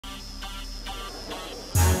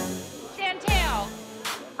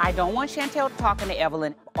I don't want Chantel talking to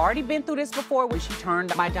Evelyn. Already been through this before when she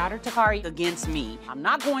turned my daughter Takari against me. I'm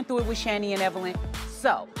not going through it with Shaunie and Evelyn,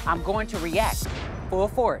 so I'm going to react full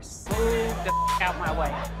force. Move the out my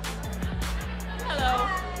way. Hello.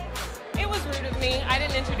 It was rude of me. I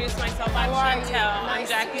didn't introduce myself. I'm Chantel. I'm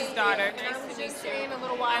Jackie's daughter. Nice to meet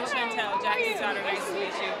you. I'm Chantel, Jackie's daughter. Nice to meet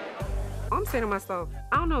you. I'm saying to myself,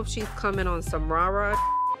 I don't know if she's coming on some rah-rah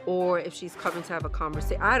or if she's coming to have a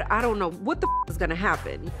conversation. I don't know what the is gonna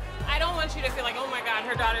happen. I don't want you to feel like, oh my God,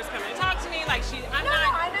 her daughter's coming to talk to me. Like I'm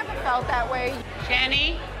not. I never felt that way.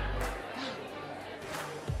 Shaunie?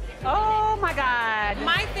 Oh my God.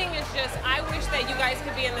 My thing is just, I wish that you guys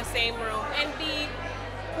could be in the same room and be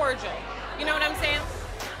cordial. You know what I'm saying?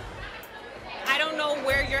 I don't know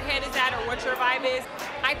where your head is at or what your vibe is.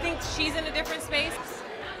 I think she's in a different space.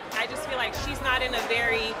 I just feel like she's not in a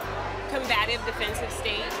very combative, defensive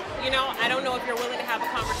state. You know, I don't know if you're willing to have a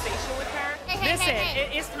conversation with her. Listen,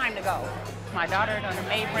 it's time to go. My daughter done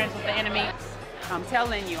made friends with the enemy. I'm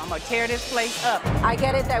telling you, I'm gonna tear this place up. I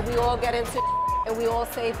get it that we all get into and we all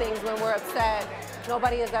say things when we're upset.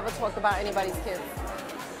 Nobody has ever talked about anybody's kids.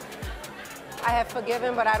 I have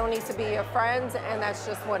forgiven, but I don't need to be your friend, and that's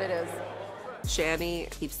just what it is. Shaunie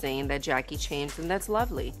keeps saying that Jackie changed, and that's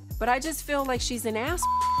lovely. But I just feel like she's an ass.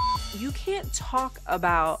 You can't talk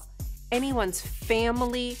about anyone's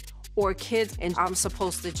family or kids, and I'm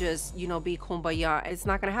supposed to just, you know, be kumbaya. It's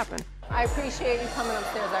not gonna happen. I appreciate you coming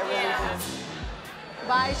upstairs, I really do.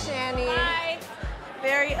 Bye, Shaunie. Bye.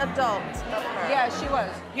 Very adult of her. Yeah, she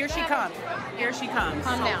was. Here she comes. Here she comes.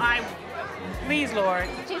 Calm down. Please, Lord.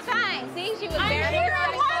 She's fine. See, she was I'm very here.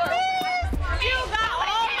 respectful. What is? You got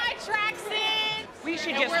all my tracks in. We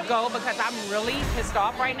should just go because I'm really pissed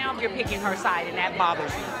off right now. You're picking her side, and that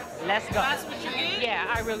bothers me. Let's go. That's what you get?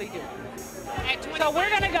 Yeah, I really do. At 25. So we're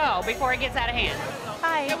gonna go before it gets out of hand.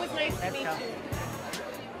 Hi. It was nice to meet go.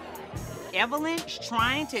 you. Evelyn's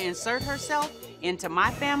trying to insert herself into my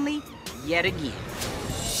family yet again.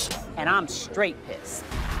 And I'm straight pissed.